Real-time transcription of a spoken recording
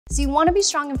So you want to be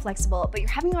strong and flexible, but you're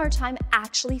having a hard time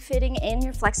actually fitting in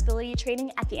your flexibility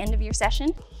training at the end of your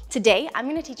session? Today, I'm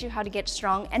going to teach you how to get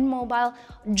strong and mobile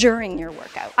during your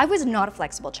workout. I was not a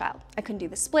flexible child. I couldn't do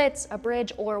the splits, a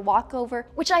bridge, or a walkover,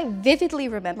 which I vividly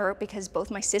remember because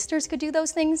both my sisters could do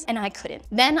those things and I couldn't.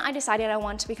 Then I decided I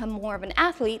wanted to become more of an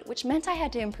athlete, which meant I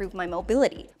had to improve my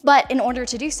mobility. But in order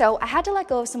to do so, I had to let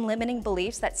go of some limiting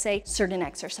beliefs that say certain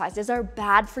exercises are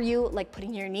bad for you, like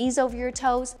putting your knees over your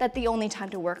toes, that the only time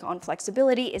to work on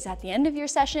flexibility is at the end of your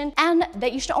session, and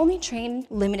that you should only train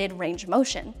limited range of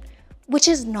motion, which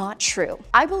is not true.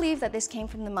 I believe that this came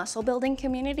from the muscle building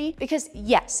community because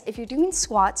yes, if you're doing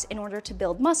squats in order to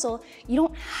build muscle, you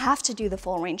don't have to do the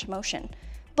full range of motion.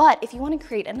 But if you want to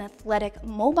create an athletic,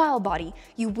 mobile body,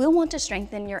 you will want to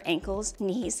strengthen your ankles,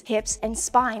 knees, hips, and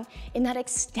spine in that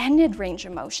extended range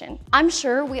of motion. I'm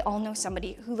sure we all know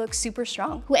somebody who looks super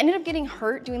strong, who ended up getting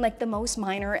hurt doing like the most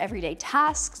minor everyday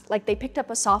tasks, like they picked up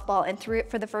a softball and threw it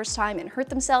for the first time and hurt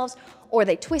themselves, or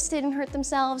they twisted and hurt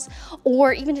themselves,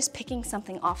 or even just picking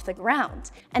something off the ground.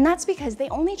 And that's because they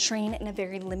only train in a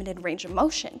very limited range of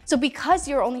motion. So because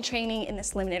you're only training in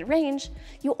this limited range,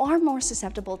 you are more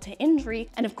susceptible to injury.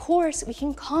 And of course, we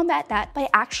can combat that by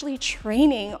actually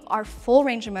training our full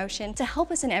range of motion to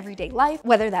help us in everyday life,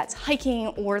 whether that's hiking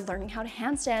or learning how to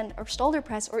handstand or shoulder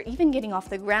press, or even getting off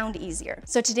the ground easier.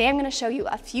 So today I'm gonna show you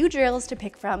a few drills to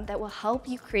pick from that will help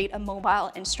you create a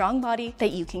mobile and strong body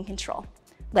that you can control.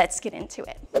 Let's get into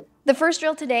it. The first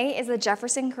drill today is the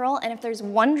Jefferson Curl, and if there's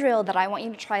one drill that I want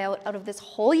you to try out of this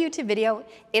whole YouTube video,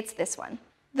 it's this one.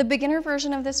 The beginner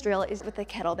version of this drill is with the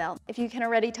kettlebell. If you can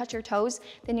already touch your toes,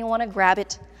 then you'll want to grab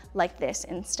it like this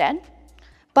instead.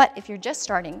 But if you're just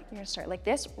starting, you're gonna start like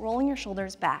this, rolling your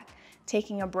shoulders back,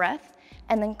 taking a breath,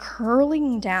 and then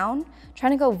curling down,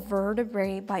 trying to go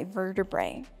vertebrae by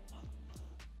vertebrae.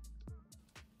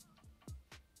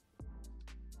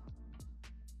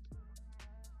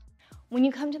 When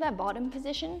you come to that bottom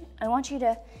position, I want you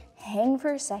to hang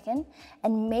for a second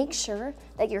and make sure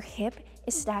that your hip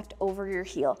is stacked over your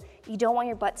heel. You don't want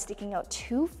your butt sticking out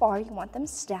too far, you want them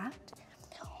stacked.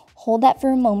 Hold that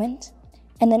for a moment,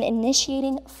 and then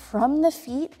initiating from the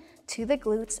feet to the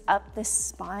glutes up the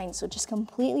spine. So just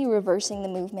completely reversing the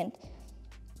movement.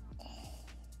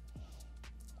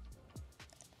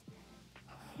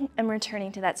 And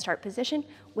returning to that start position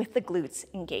with the glutes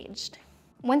engaged.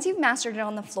 Once you've mastered it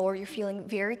on the floor, you're feeling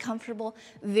very comfortable,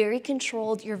 very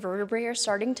controlled, your vertebrae are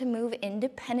starting to move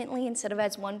independently instead of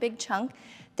as one big chunk,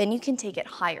 then you can take it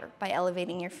higher by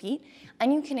elevating your feet,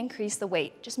 and you can increase the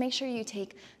weight. Just make sure you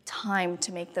take time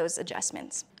to make those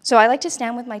adjustments. So I like to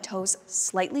stand with my toes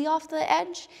slightly off the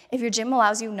edge. If your gym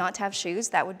allows you not to have shoes,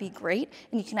 that would be great,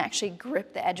 and you can actually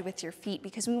grip the edge with your feet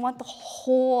because we want the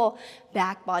whole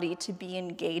back body to be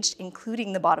engaged,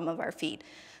 including the bottom of our feet.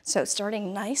 So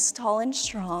starting nice, tall, and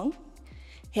strong,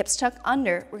 hips tuck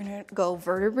under, we're gonna go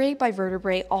vertebrae by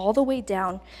vertebrae all the way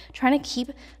down, trying to keep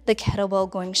the kettlebell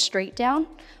going straight down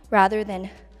rather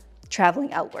than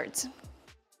traveling outwards.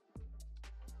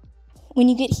 When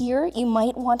you get here, you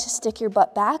might want to stick your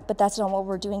butt back, but that's not what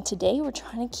we're doing today. We're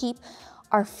trying to keep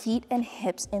our feet and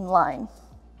hips in line.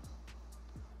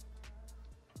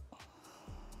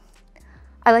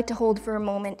 I like to hold for a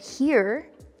moment here.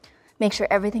 Make sure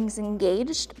everything's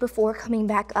engaged before coming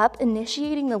back up,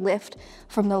 initiating the lift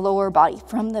from the lower body,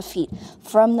 from the feet,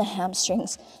 from the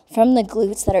hamstrings, from the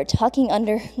glutes that are tucking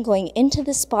under, going into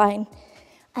the spine,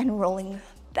 and rolling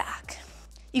back.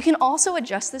 You can also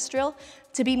adjust this drill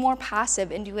to be more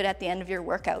passive and do it at the end of your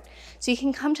workout. So you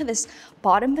can come to this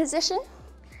bottom position,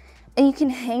 and you can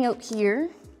hang out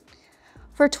here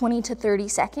for 20 to 30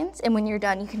 seconds, and when you're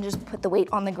done, you can just put the weight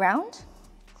on the ground.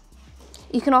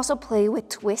 You can also play with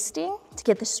twisting to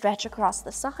get the stretch across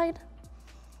the side.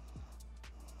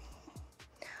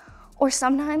 Or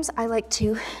sometimes I like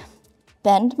to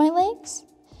bend my legs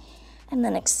and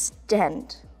then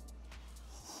extend.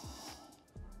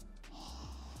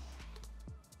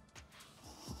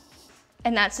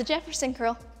 And that's the Jefferson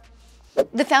Curl.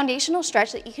 The foundational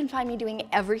stretch that you can find me doing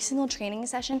every single training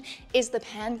session is the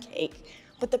pancake.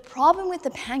 But the problem with the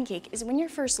pancake is when you're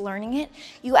first learning it,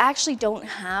 you actually don't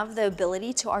have the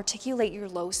ability to articulate your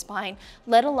low spine,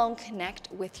 let alone connect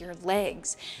with your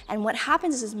legs. And what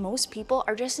happens is most people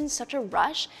are just in such a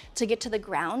rush to get to the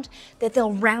ground that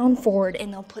they'll round forward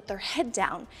and they'll put their head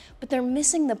down. But they're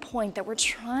missing the point that we're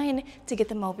trying to get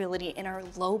the mobility in our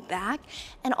low back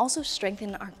and also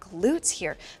strengthen our glutes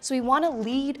here. So we want to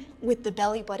lead with the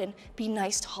belly button, be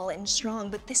nice, tall, and strong,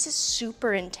 but this is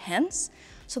super intense.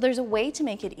 So there's a way to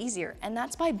make it easier, and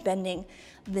that's by bending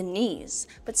the knees.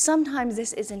 But sometimes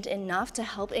this isn't enough to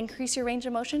help increase your range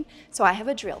of motion, so I have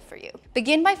a drill for you.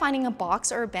 Begin by finding a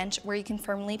box or a bench where you can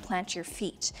firmly plant your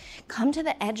feet. Come to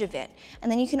the edge of it,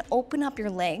 and then you can open up your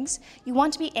legs. You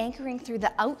want to be anchoring through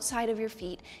the outside of your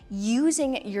feet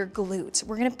using your glutes.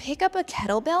 We're gonna pick up a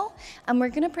kettlebell, and we're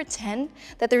gonna pretend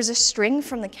that there's a string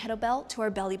from the kettlebell to our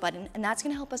belly button, and that's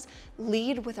gonna help us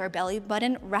lead with our belly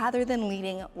button rather than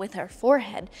leading with our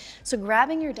forehead. So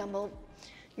grabbing your dumbbell,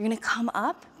 you're gonna come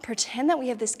up, pretend that we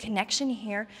have this connection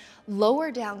here,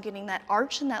 lower down, getting that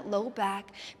arch in that low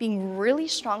back, being really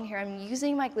strong here. I'm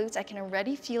using my glutes, I can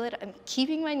already feel it. I'm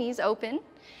keeping my knees open,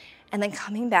 and then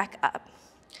coming back up.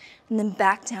 And then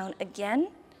back down again.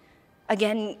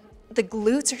 Again, the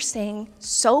glutes are staying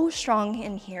so strong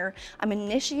in here. I'm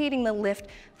initiating the lift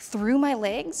through my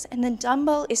legs, and the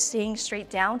dumbbell is staying straight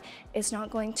down. It's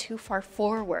not going too far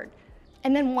forward.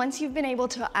 And then once you've been able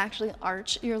to actually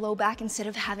arch your low back instead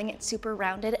of having it super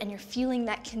rounded and you're feeling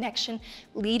that connection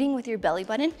leading with your belly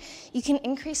button, you can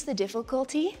increase the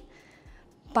difficulty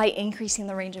by increasing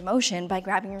the range of motion by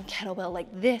grabbing your kettlebell like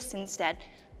this instead.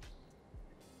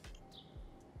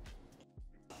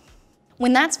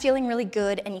 When that's feeling really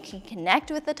good and you can connect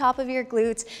with the top of your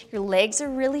glutes, your legs are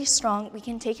really strong, we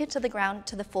can take it to the ground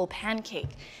to the full pancake.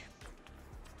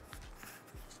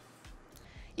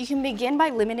 You can begin by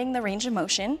limiting the range of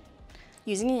motion,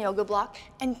 using a yoga block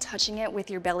and touching it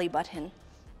with your belly button.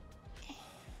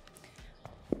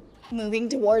 Moving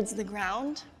towards the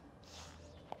ground.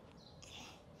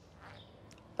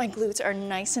 My glutes are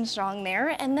nice and strong there,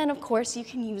 and then of course you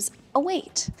can use a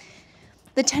weight.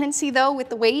 The tendency though with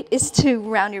the weight is to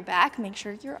round your back, make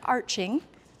sure you're arching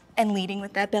and leading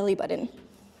with that belly button.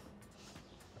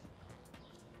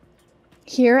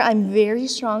 Here I'm very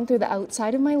strong through the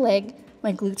outside of my leg.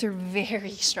 My glutes are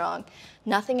very strong.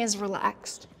 Nothing is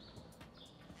relaxed.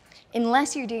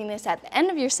 Unless you're doing this at the end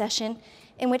of your session,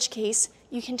 in which case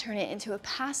you can turn it into a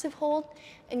passive hold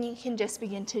and you can just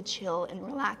begin to chill and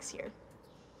relax here.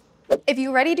 If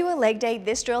you're ready to do a leg day,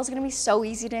 this drill is gonna be so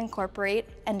easy to incorporate,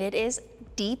 and it is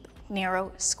deep,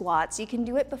 narrow squats. You can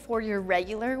do it before your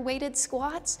regular weighted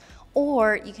squats,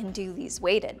 or you can do these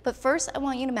weighted. But first, I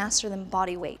want you to master them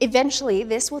body weight. Eventually,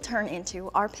 this will turn into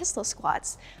our pistol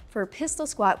squats. For a pistol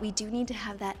squat, we do need to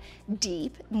have that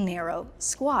deep, narrow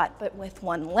squat, but with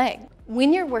one leg.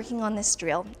 When you're working on this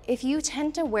drill, if you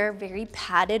tend to wear very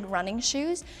padded running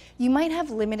shoes, you might have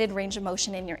limited range of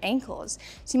motion in your ankles.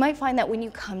 So you might find that when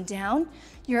you come down,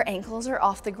 your ankles are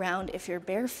off the ground if you're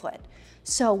barefoot.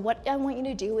 So what I want you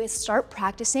to do is start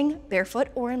practicing barefoot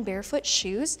or in barefoot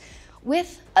shoes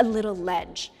with a little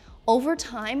ledge. Over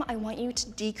time, I want you to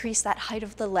decrease that height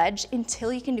of the ledge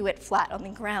until you can do it flat on the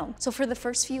ground. So for the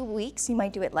first few weeks, you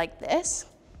might do it like this.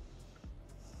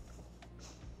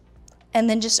 And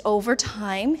then just over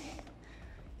time,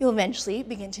 you'll eventually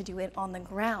begin to do it on the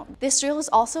ground. This drill is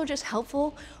also just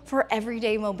helpful for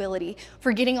everyday mobility,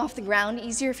 for getting off the ground,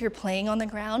 easier if you're playing on the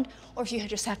ground, or if you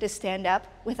just have to stand up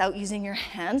without using your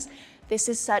hands. This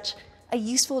is such a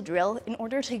useful drill in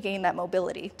order to gain that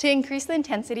mobility. To increase the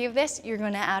intensity of this, you're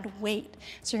gonna add weight.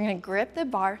 So you're gonna grip the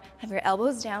bar, have your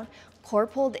elbows down, core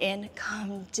pulled in,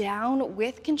 come down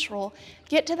with control,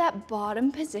 get to that bottom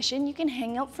position. You can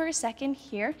hang out for a second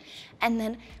here, and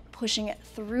then pushing it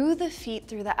through the feet,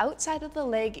 through the outside of the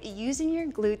leg, using your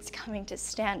glutes, coming to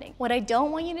standing. What I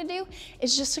don't want you to do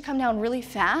is just to come down really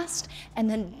fast and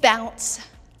then bounce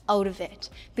out of it,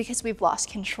 because we've lost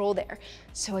control there.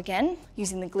 So again,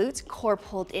 using the glutes, core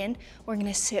pulled in, we're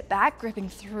gonna sit back, gripping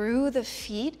through the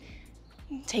feet,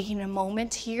 taking a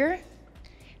moment here,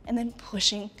 and then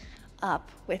pushing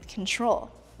up with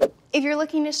control. If you're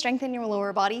looking to strengthen your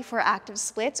lower body for active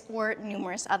splits or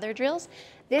numerous other drills,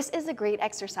 this is a great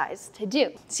exercise to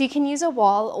do. So you can use a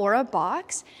wall or a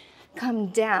box, come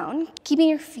down, keeping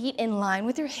your feet in line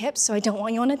with your hips, so I don't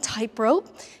want you on a tightrope.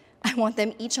 I want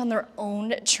them each on their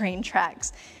own train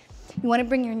tracks. You want to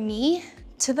bring your knee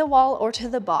to the wall or to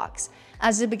the box.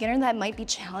 As a beginner, that might be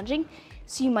challenging,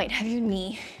 so you might have your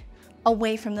knee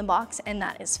away from the box, and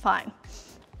that is fine.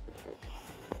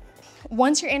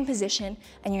 Once you're in position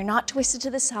and you're not twisted to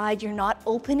the side, you're not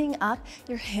opening up,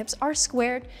 your hips are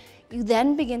squared, you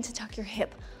then begin to tuck your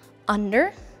hip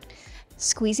under,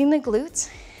 squeezing the glutes,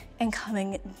 and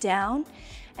coming down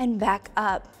and back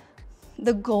up.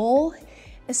 The goal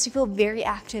is to feel very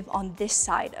active on this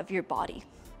side of your body.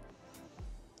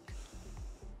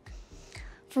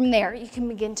 From there, you can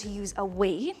begin to use a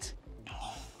weight.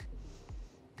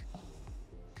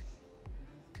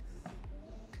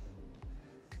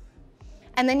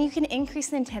 And then you can increase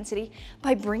the intensity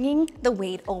by bringing the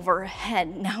weight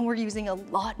overhead. Now we're using a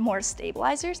lot more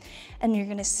stabilizers, and you're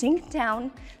gonna sink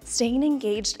down, staying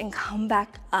engaged, and come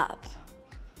back up.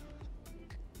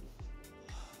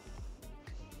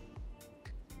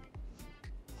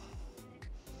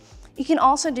 You can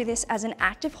also do this as an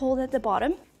active hold at the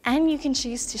bottom, and you can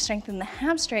choose to strengthen the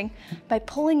hamstring by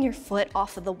pulling your foot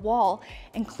off of the wall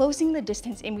and closing the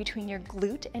distance in between your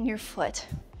glute and your foot.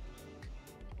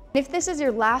 If this is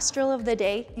your last drill of the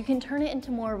day, you can turn it into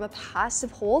more of a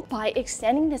passive hold by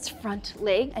extending this front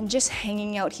leg and just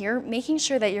hanging out here, making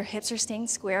sure that your hips are staying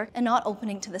square and not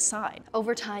opening to the side.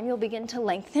 Over time, you'll begin to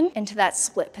lengthen into that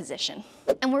split position.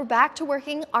 And we're back to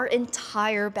working our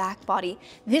entire back body.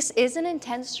 This is an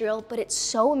intense drill, but it's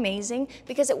so amazing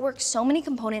because it works so many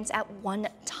components at one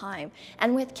time.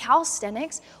 And with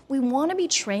calisthenics, we want to be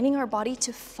training our body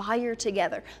to fire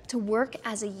together, to work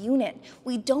as a unit.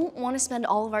 We don't want to spend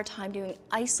all of our time doing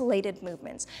isolated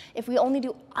movements. If we only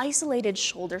do isolated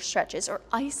shoulder stretches or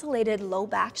isolated low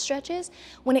back stretches,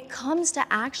 when it comes to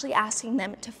actually asking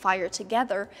them to fire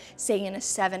together, say in a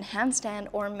 7 handstand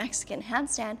or a Mexican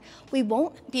handstand, we won't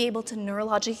be able to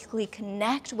neurologically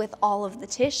connect with all of the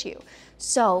tissue.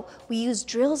 So we use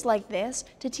drills like this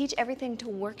to teach everything to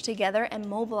work together and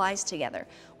mobilize together,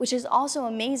 which is also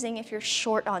amazing if you're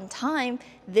short on time.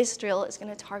 This drill is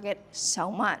going to target so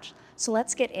much. So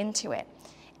let's get into it.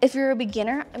 If you're a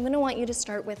beginner, I'm going to want you to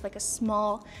start with like a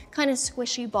small kind of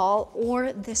squishy ball,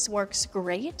 or this works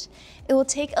great. It will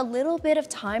take a little bit of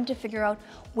time to figure out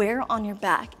where on your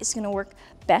back is going to work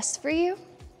best for you.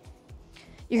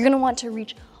 You're going to want to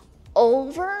reach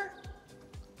over,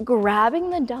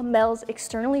 grabbing the dumbbells,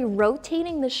 externally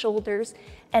rotating the shoulders,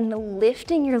 and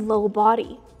lifting your low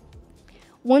body.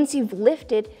 Once you've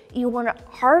lifted, you want to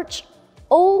arch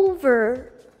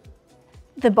over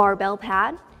the barbell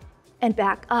pad and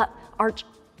back up, arch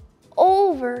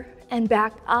over and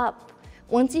back up.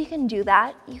 Once you can do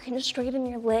that, you can straighten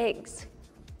your legs.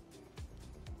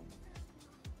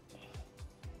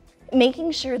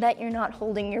 Making sure that you're not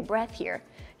holding your breath here.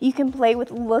 You can play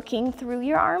with looking through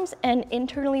your arms and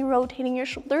internally rotating your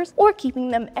shoulders, or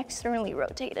keeping them externally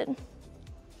rotated.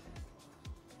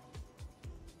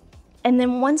 And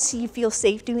then once you feel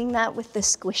safe doing that with the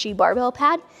squishy barbell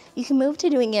pad, you can move to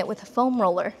doing it with a foam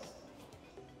roller.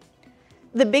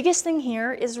 The biggest thing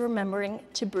here is remembering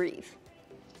to breathe.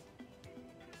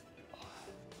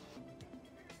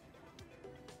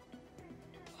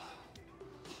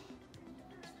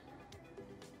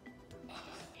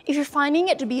 If you're finding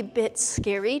it to be a bit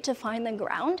scary to find the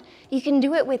ground, you can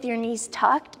do it with your knees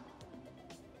tucked,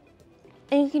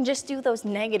 and you can just do those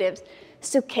negatives.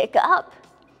 So kick up.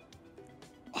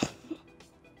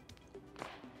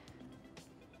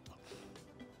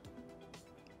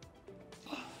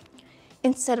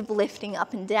 Instead of lifting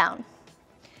up and down.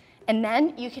 And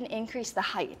then you can increase the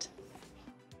height.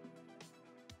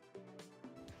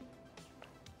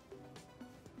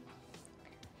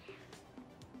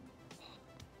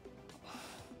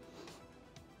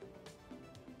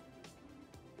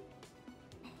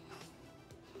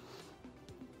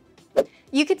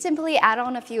 You could simply add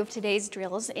on a few of today's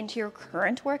drills into your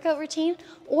current workout routine,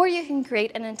 or you can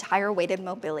create an entire weighted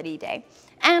mobility day.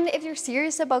 And if you're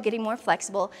serious about getting more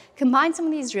flexible, combine some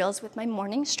of these drills with my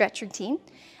morning stretch routine.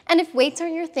 And if weights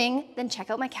aren't your thing, then check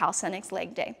out my calisthenics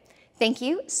leg day. Thank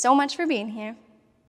you so much for being here.